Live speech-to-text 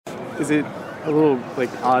Is it a little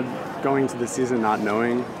odd going into the season not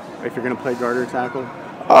knowing if you're going to play guard or tackle?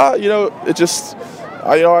 It just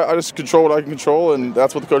I just control what I can control, and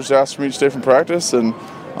that's what the coaches ask for me each day from practice, and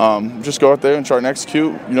just go out there and try and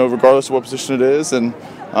execute, regardless of what position it is. And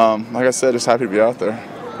like I said, just happy to be out there.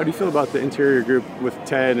 How do you feel about the interior group with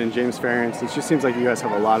Ted and James Ferentz? It just seems like you guys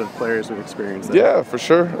have a lot of players with experience there. Yeah, for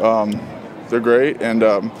sure. They're great, and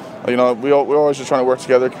we're always just trying to work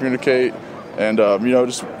together, communicate, and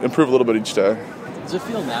just improve a little bit each day. Does it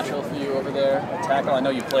feel natural for you over there at tackle? I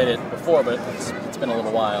know you played it before, but it's been a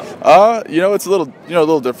little while. It's a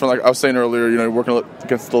little different. Like I was saying earlier, working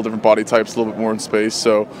against a little different body types, a little bit more in space.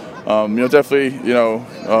 So, definitely,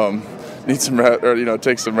 need some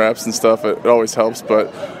take some reps and stuff. It always helps,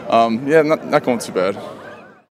 but not going too bad.